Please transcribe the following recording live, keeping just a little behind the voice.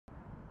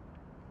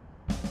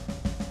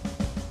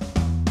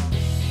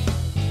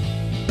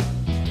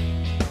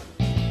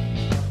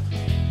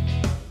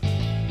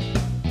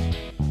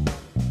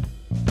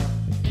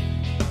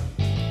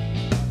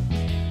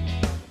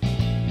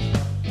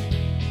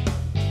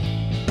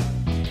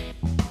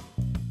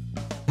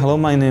Hello,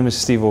 my name is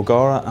Steve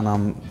O'Gara and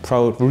I'm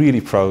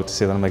really proud to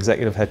say that I'm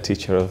Executive Head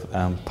Teacher of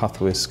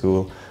Pathways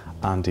School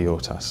and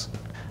DOTAS.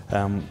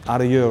 I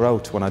had a year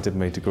out when I did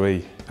my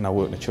degree and I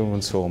worked in a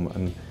children's home,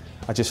 and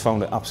I just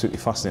found it absolutely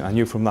fascinating. I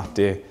knew from that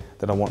day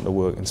that I wanted to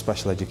work in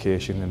special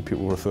education and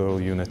pupil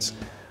referral units.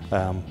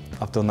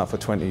 I've done that for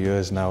 20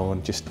 years now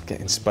and just get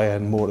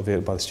inspired and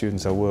motivated by the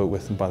students I work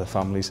with and by the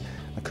families.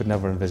 I could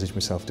never envisage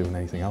myself doing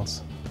anything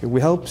else. We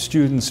help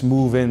students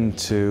move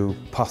into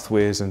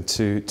pathways and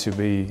to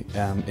be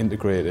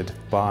integrated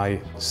by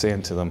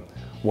saying to them,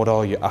 what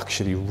are you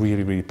actually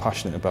really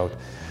passionate about?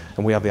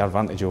 And we have the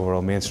advantage over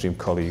our mainstream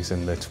colleagues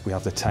in that we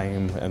have the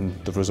time and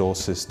the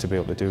resources to be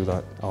able to do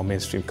that. Our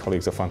mainstream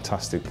colleagues are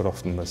fantastic, but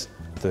often there's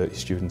 30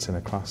 students in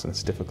a class and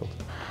it's difficult.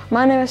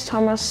 My name is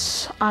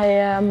Thomas. I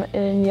am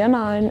in Year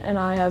 9 and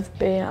I have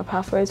been at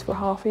Pathways for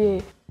half a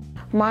year.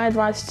 My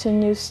advice to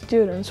new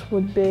students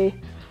would be,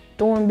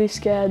 don't be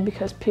scared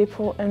because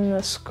people in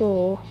the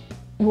school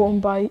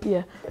won't bite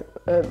you.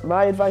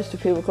 My advice to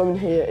people coming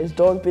here is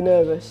don't be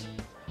nervous,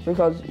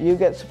 because you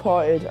get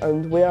supported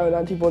and we are an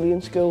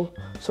anti-bullying school,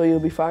 so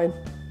you'll be fine.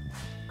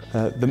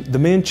 The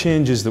main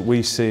changes that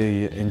we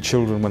see in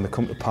children when they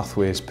come to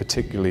Pathways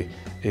particularly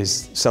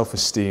is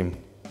self-esteem,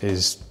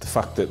 is the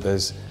fact that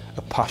there's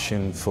a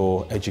passion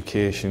for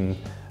education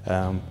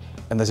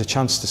and there's a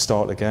chance to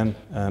start again.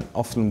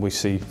 Often we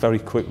see very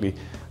quickly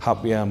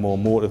happier, more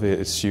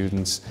motivated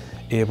students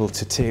able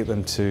to take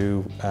them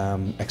to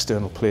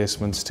external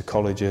placements, to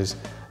colleges,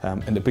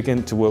 and to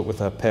begin to work with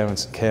their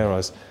parents and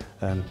carers.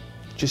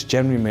 Just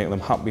generally make them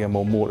happier,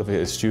 more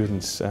motivated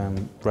students,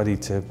 ready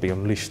to be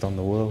unleashed on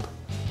the world.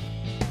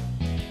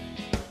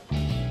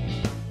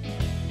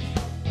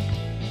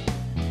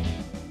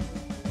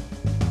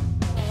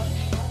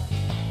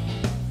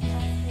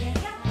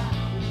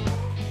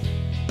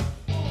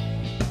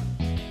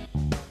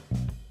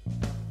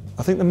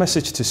 I think the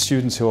message to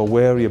students who are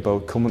wary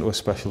about coming to a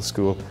special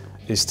school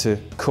is to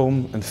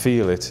come and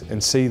feel it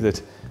and see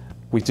that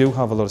we do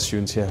have a lot of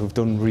students here who've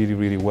done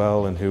really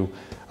well and who,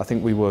 I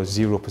think we were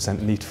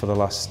 0% NEET for the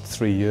last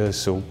 3 years,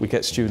 so we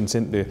get students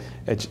into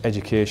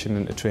education,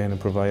 into training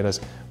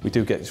providers.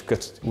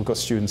 We've got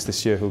students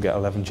this year who get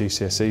 11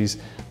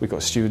 GCSEs, we've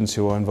got students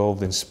who are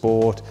involved in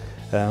sport,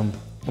 and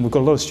we've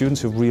got a lot of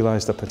students who've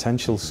realised their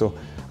potential. So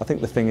I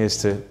think the thing is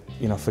to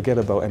forget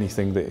about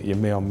anything that you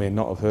may or may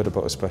not have heard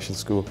about a special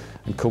school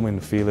and come in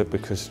and feel it,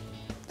 because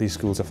these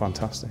schools are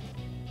fantastic.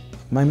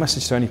 My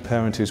message to any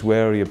parent who's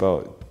wary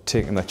about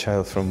taking their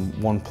child from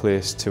one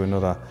place to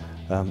another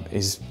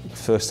is,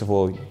 first of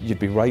all, you'd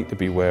be right to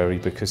be wary,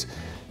 because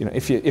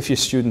if your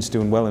student's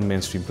doing well in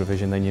mainstream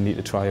provision, then you need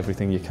to try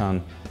everything you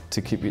can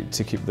to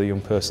keep the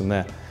young person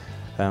there.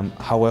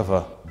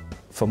 However,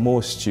 for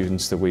most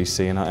students that we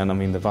see, and I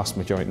mean the vast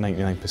majority,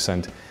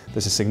 99%,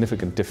 there's a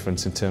significant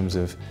difference in terms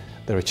of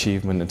their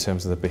achievement, in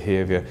terms of their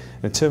behaviour,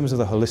 in terms of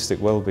the holistic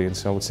well-being.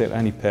 So I would say to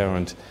any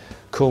parent,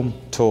 come,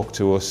 talk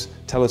to us,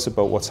 tell us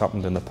about what's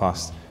happened in the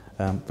past,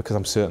 because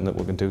I'm certain that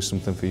we can do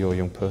something for your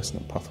young person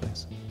at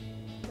Pathways.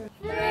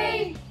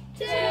 3,